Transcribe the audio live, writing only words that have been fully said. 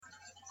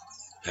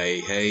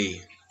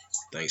Hey,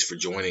 thanks for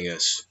joining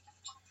us.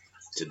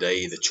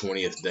 Today, the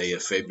 20th day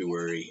of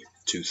February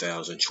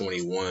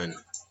 2021,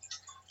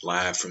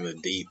 live from the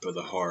deep of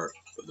the heart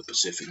of the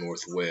Pacific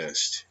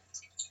Northwest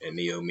and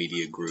Neo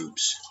Media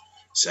Group's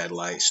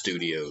satellite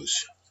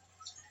studios.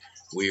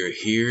 We are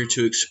here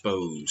to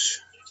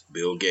expose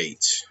Bill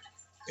Gates,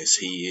 as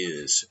he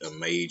is a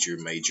major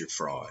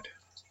fraud.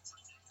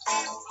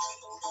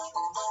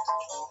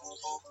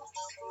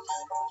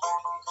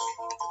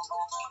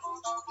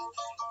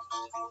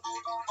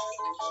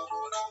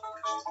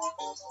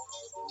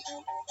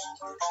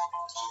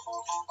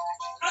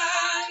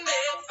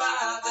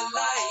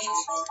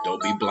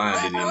 Don't be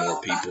blinded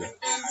anymore, people.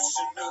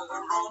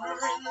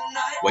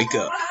 Wake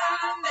up.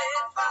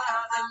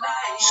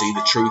 See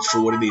the truth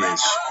for what it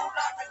is.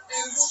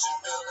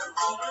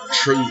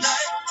 Truth.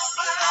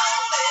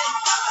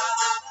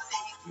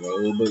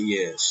 No, but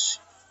yes,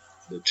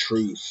 the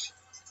truth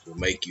will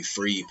make you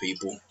free,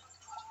 people.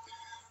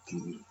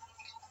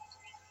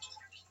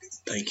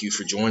 Thank you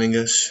for joining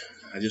us.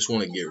 I just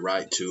want to get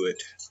right to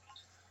it.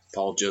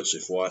 Paul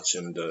Joseph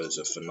Watson does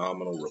a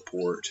phenomenal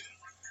report.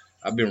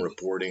 I've been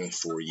reporting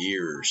for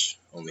years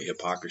on the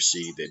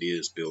hypocrisy that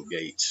is Bill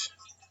Gates.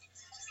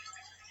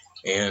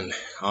 And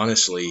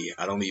honestly,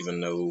 I don't even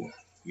know,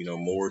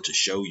 more to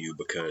show you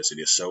because it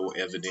is so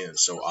evident and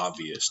so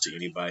obvious to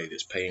anybody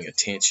that's paying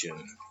attention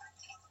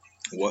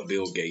what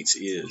Bill Gates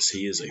is.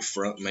 He is a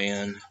front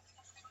man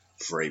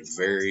for a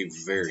very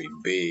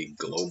big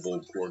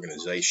global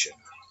organization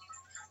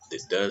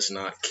that does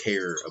not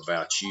care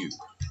about you.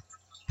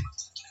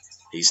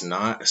 He's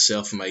not a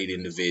self-made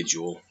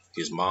individual.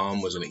 His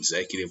mom was an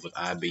executive with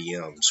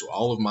IBM, so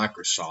all of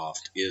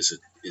Microsoft is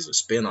a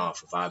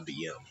spinoff of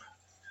IBM.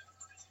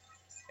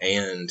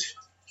 And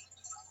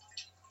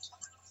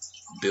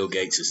Bill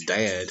Gates'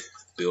 dad,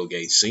 Bill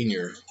Gates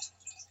Sr.,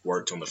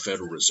 worked on the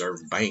Federal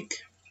Reserve Bank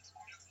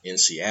in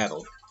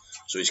Seattle,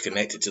 so he's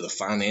connected to the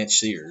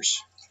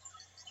financiers.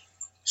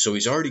 So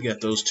he's already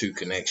got those two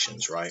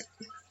connections, right?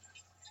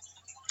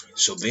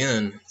 So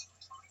then,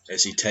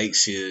 as he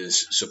takes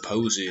his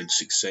supposed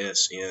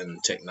success in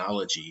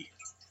technology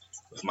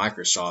with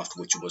Microsoft,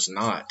 which was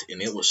not,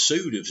 and it was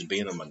sued as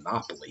being a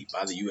monopoly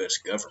by the U.S.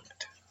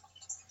 government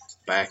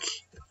back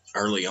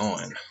early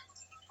on,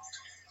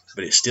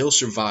 but it still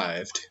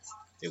survived.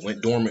 It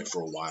went dormant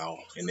for a while,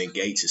 and then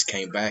Gates has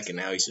came back, and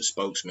now he's a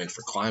spokesman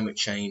for climate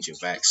change and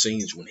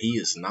vaccines when he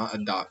is not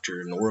a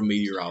doctor, nor a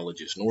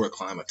meteorologist, nor a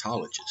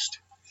climatologist.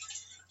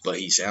 But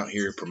he's out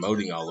here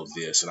promoting all of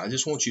this, and I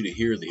just want you to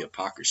hear the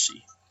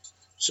hypocrisy.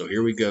 So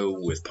here we go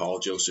with Paul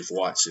Joseph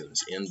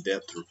Watson's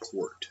in-depth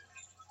report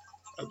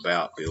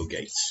about Bill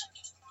Gates.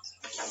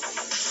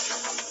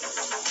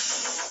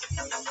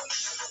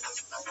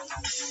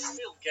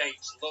 Bill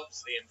Gates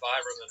loves the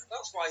environment.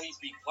 That's why he's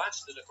been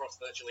plastered across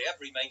virtually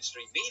every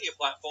mainstream media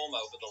platform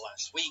over the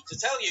last week to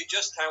tell you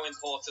just how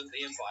important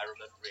the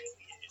environment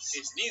really is.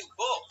 His new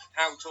book,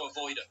 How to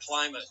Avoid a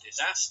Climate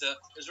Disaster,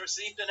 has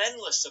received an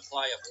endless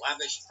supply of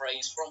lavish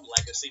praise from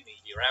legacy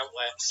media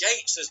outlets.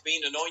 Gates has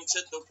been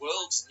anointed the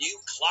world's new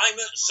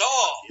climate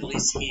czar. Bill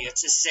is here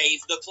to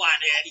save the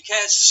planet. He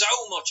cares so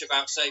much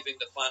about saving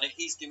the planet,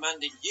 he's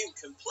demanding you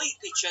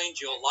completely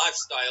change your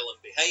lifestyle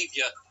and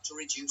behavior to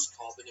reduce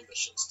carbon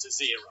emissions to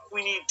zero.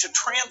 We need to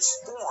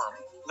transform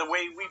the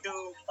way we do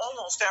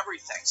almost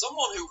everything.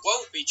 Someone who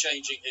won't be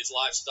changing his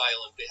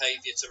lifestyle and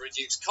behavior to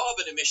reduce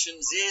carbon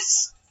emissions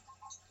is,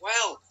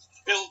 well,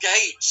 Bill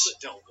Gates.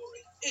 But don't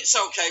worry, it's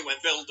okay when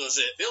Bill does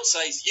it. Bill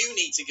says you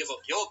need to give up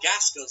your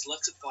gas guzzler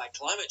to fight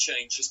climate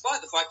change,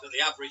 despite the fact that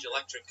the average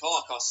electric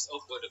car costs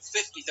upward of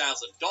 $50,000,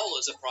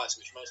 a price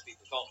which most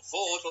people can't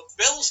afford. But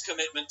Bill's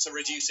commitment to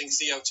reducing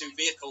CO2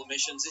 vehicle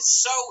emissions is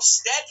so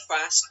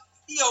steadfast,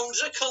 he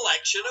owns a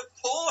collection of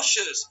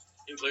Porsches,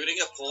 including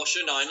a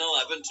Porsche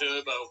 911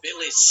 Turbo. Bill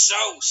is so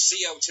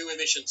CO2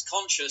 emissions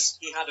conscious,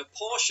 he had a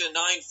Porsche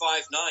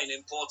 959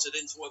 imported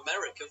into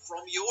America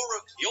from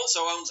Europe. He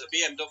also owns a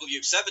BMW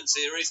 7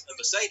 Series, a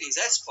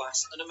Mercedes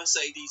S-Class, and a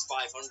Mercedes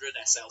 500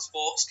 SL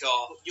sports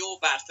car. But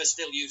you're bad for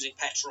still using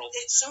petrol.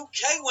 It's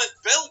okay when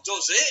Bill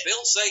does it.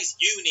 Bill says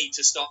you need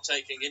to stop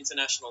taking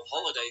international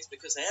holidays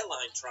because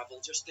airline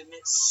travel just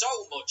emits so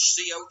much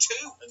CO2,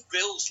 and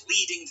Bill's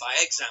leading by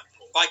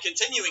example by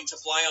continuing to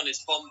fly on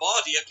his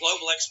Bombardier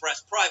Global Express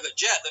private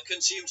jet that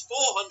consumes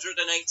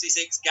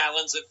 486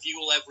 gallons of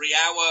fuel every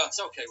hour. It's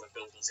okay when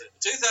Bill does it.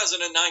 A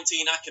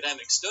 2019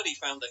 academic study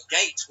found that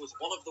Gates was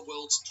one of the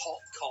world's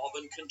top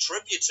carbon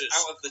contributors.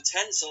 Out of the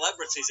 10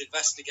 celebrities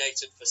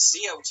investigated for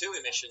CO2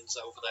 emissions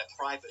over their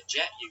private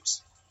jet use,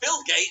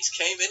 Bill Gates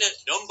came in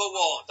at number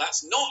 1.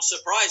 That's not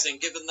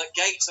surprising given that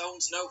Gates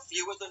owns no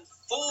fewer than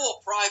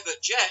 4 private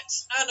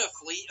jets and a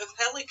fleet of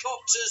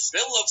helicopters.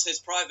 Bill loves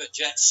his private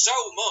jet so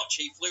much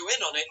he flew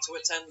in on it to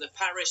attend the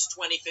Paris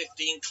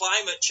 2015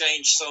 Climate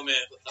Change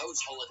Summit. But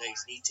those holidays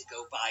need to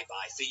go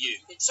bye-bye for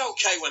you. It's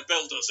okay when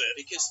Bill does it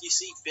because, you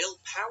see, Bill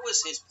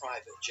powers his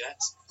private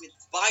jets with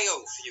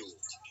biofuel,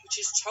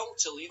 which is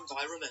totally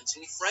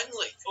environmentally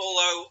friendly.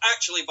 Although,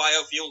 actually,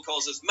 biofuel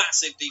causes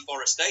massive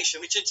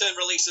deforestation, which in turn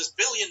releases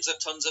billions millions of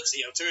tons of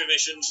CO2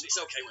 emissions. It's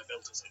okay when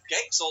Bill does it.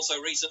 Gates also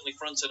recently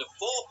fronted a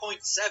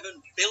 $4.7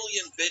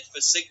 billion bid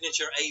for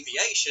Signature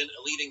Aviation,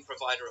 a leading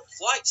provider of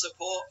flight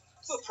support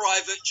for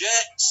private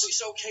jets.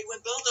 It's okay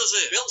when Bill does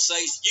it. Bill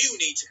says you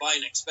need to buy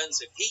an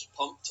expensive heat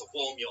pump to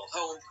warm your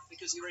home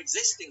because your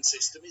existing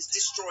system is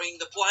destroying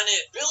the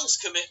planet. Bill's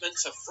commitment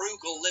to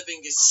frugal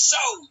living is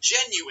so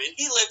genuine,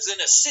 he lives in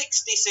a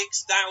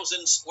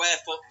 66,000 square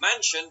foot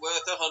mansion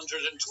worth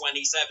 $127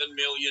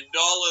 million.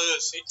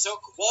 It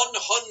took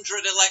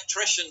 100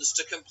 electricians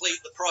to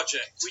complete the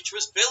project, which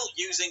was built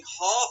using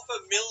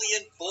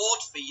 500,000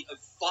 board feet of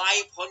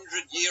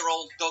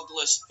 500-year-old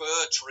Douglas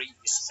fir trees.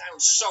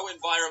 Sounds so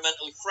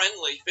environmentally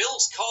friendly.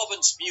 Bill's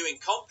carbon-spewing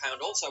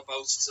compound also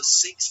boasts a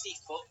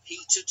 60-foot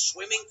heated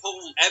swimming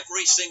pool.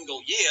 Every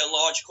single year,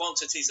 large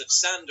quantities of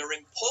sand are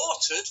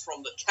imported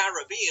from the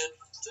Caribbean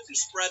to be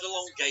spread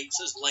along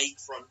Gates's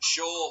lakefront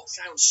shore.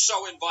 Sounds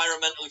so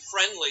environmentally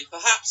friendly.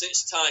 Perhaps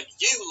it's time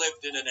you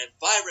lived in an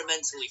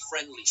environmentally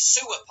friendly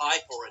sewer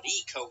pipe or an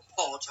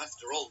eco-pod.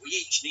 After all, we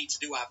each need to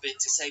do our bit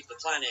to save the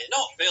planet.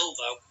 Not Bill,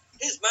 though.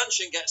 His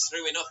mansion gets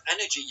through enough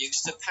energy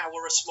use to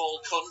power a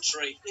small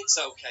country.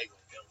 It's okay when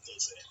Bill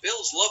does it.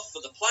 Bill's love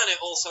for the planet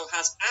also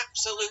has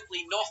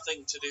absolutely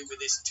nothing to do with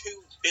his $2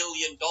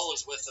 billion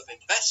worth of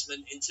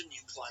investment into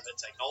new climate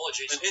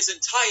technologies. And his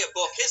entire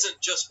book isn't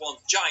just one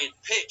giant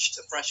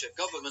pitch to pressure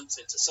governments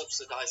into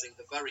subsidizing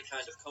the very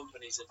kind of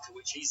companies into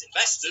which he's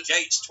invested.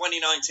 Gates'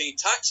 2019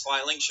 tax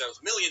filing shows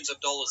millions of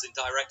dollars in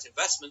direct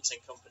investments in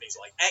companies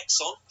like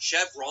Exxon,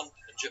 Chevron,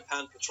 and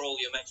Japan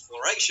Petroleum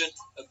Exploration,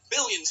 and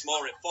billions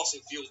more in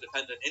fossil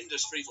fuel-dependent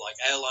industries like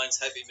airlines,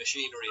 heavy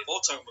machinery, and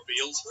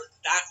automobiles. But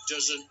that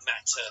doesn't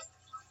matter.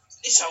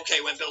 It's okay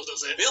when Bill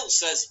does it. Bill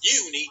says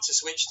you need to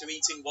switch to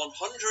eating 100%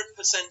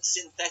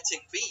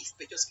 synthetic beef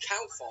because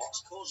cow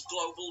farts cause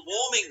global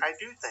warming. I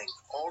do think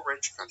all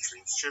rich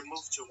countries should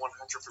move to 100%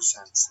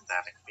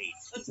 synthetic beef.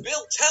 And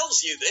Bill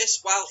tells you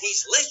this while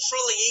he's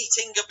literally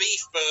eating a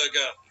beef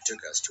burger. He took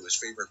us to his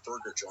favorite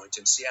burger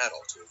joint in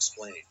Seattle to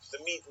explain.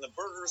 The meat in the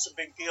burger is a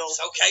big deal.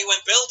 It's okay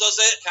when Bill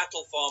does it.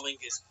 Cattle farming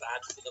is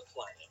bad for the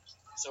planet.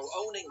 So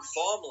owning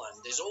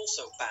farmland is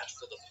also bad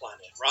for the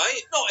planet,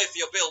 right? Not if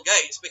you're Bill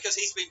Gates, because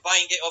he's been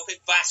buying it up in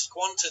vast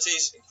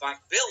quantities. In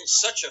fact, Bill's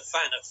such a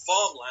fan of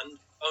farmland,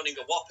 owning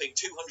a whopping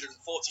 242,000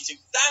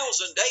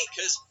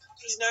 acres,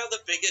 he's now the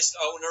biggest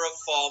owner of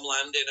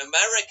farmland in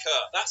America.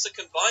 That's a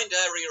combined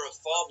area of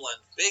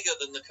farmland bigger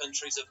than the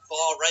countries of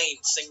Bahrain,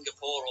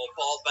 Singapore, or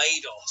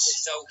Barbados.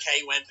 It's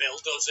okay when Bill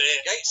does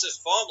it. Gates's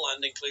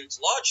farmland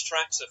includes large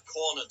tracts of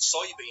corn and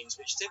soybeans,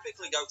 which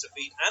typically go to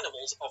feed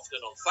animals,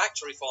 often on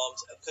factory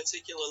farms, a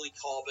particularly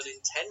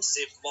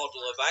carbon-intensive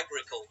model of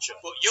agriculture.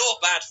 But you're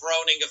bad for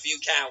owning a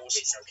few cows.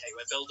 It's okay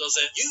when Bill does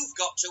it. You've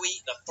got to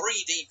eat the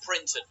 3D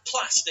printed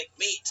plastic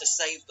meat to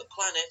save the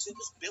planet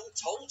because Bill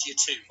told you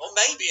to. Or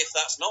maybe if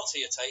that's not to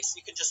your taste,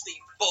 you can just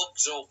eat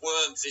bugs or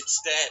worms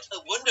instead.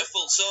 A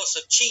wonderful source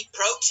of cheap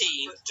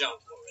protein. But don't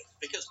worry,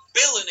 because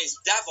Bill and his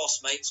Davos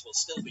mates will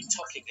still be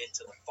tucking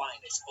into the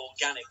finest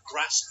organic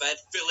grass-fed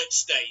fillet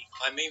steak.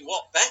 I mean,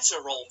 what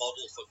better role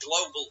model for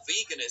global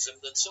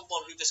veganism than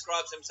someone who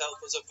describes himself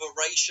as a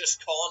voracious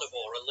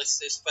carnivore and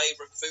lists his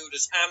favourite food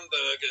as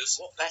hamburgers?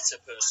 What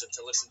better person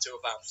to listen to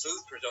about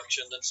food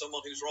production than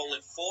someone whose role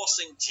in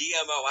forcing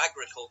GMO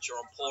agriculture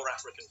on poor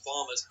African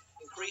farmers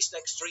increased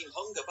extreme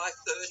hunger by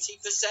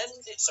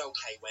 30%. It's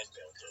okay when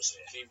Bill does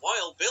it.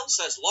 Meanwhile, Bill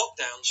says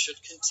lockdowns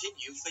should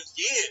continue for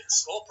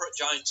years. Corporate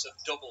giants have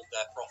doubled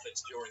their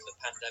profits during the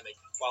pandemic,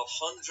 while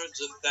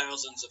hundreds of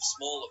thousands of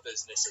smaller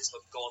businesses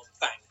have gone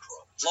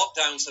bankrupt.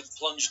 Lockdowns have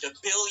plunged 1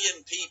 billion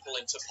people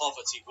into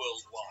poverty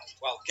worldwide,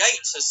 while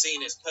Gates has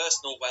seen his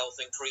personal wealth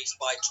increase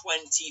by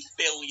 $20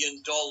 billion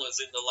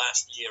in the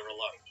last year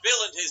alone.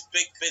 Bill and his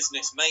big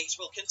business mates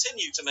will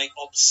continue to make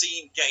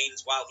obscene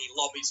gains while he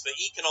lobbies for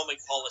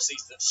economic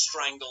policies that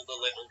strangle the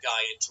little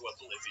guy into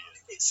oblivion.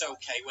 It's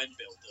okay when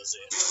Bill does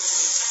it.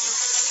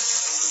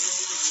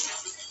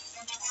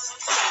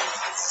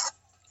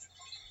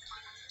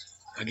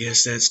 I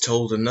guess that's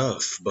told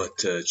enough,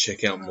 but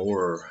check out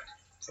more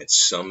at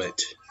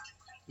Summit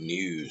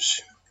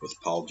News with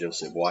Paul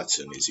Joseph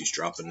Watson as he's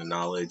dropping the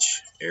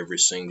knowledge every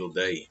single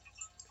day.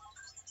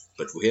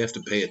 But we have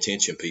to pay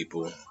attention,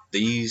 people.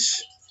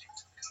 These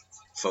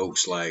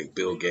folks like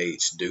Bill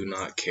Gates do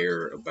not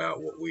care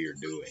about what we are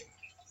doing.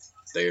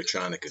 They are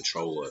trying to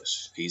control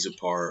us. He's a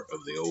part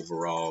of the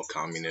overall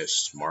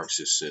communist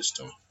Marxist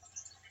system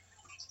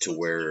to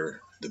where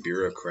the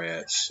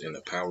bureaucrats and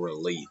the power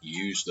elite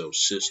use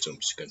those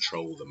systems to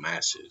control the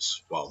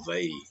masses while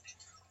they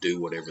do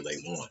whatever they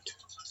want.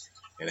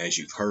 And as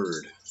you've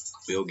heard,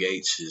 Bill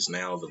Gates is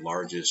now the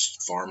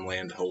largest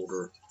farmland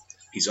holder.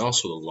 He's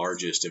also the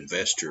largest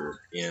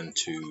investor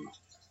into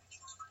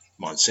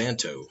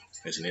Monsanto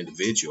as an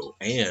individual,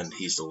 and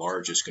he's the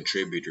largest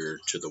contributor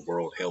to the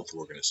World Health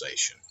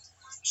Organization.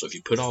 So if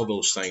you put all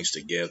those things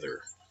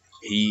together,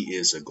 he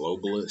is a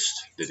globalist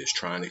that is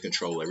trying to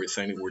control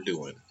everything that we're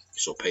doing.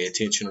 So pay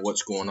attention to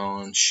what's going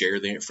on, share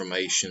the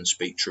information,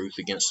 speak truth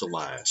against the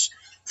lies.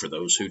 For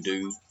those who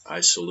do,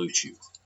 I salute you.